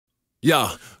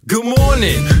Yeah, good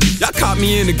morning. Y'all caught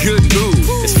me in a good mood.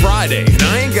 It's Friday and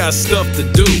I ain't got stuff to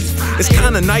do. It's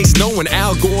kinda nice knowing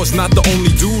Al Gore's not the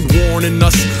only dude warning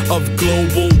us of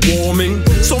global warming.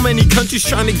 So many countries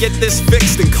trying to get this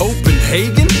fixed in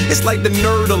Copenhagen. It's like the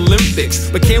Nerd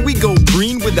Olympics. But can we go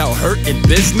green without hurting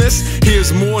business?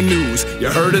 Here's more news. You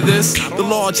heard of this? The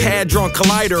Large Hadron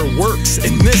Collider works,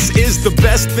 and this is the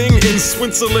best thing in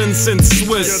Switzerland since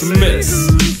Swiss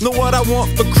Miss. Know what I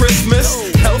want for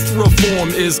Christmas? Health reform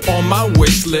is on my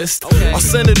wish list. Our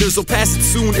senators will pass it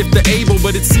soon if they're able,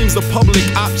 but it seems the public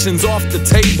option's off the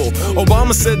table.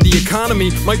 Obama said the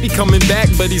economy might be coming back,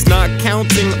 but he's not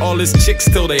counting all his chicks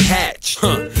till they hatch.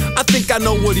 I think I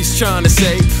know what he's trying to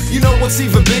say. You know what's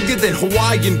even bigger than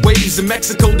Hawaiian waves? In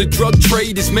Mexico, the drug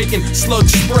trade is making slug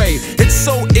spray. It's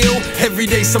so ill, every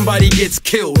day somebody gets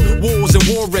killed. Wars and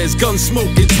Juarez, gun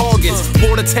smoke and targets.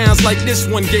 Border towns like this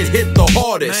one get hit the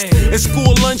hardest. And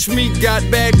school lunch meat got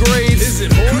bad grades.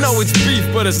 No, it's beef,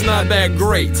 but it's not that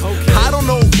great. I don't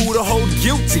know who to hold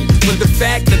guilty, but the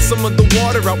fact that some of the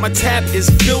water out my tap is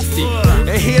filthy.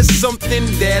 And here's something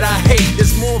that I hate.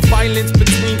 There's more violence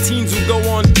between teens who go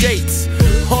on dates.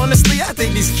 Honestly, I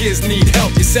think these kids need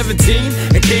help. You're 17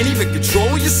 and can't even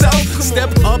control yourself?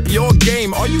 Step up your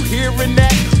game, are you hearing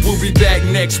that? We'll be back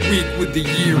next week with the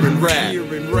Year in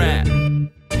Rap.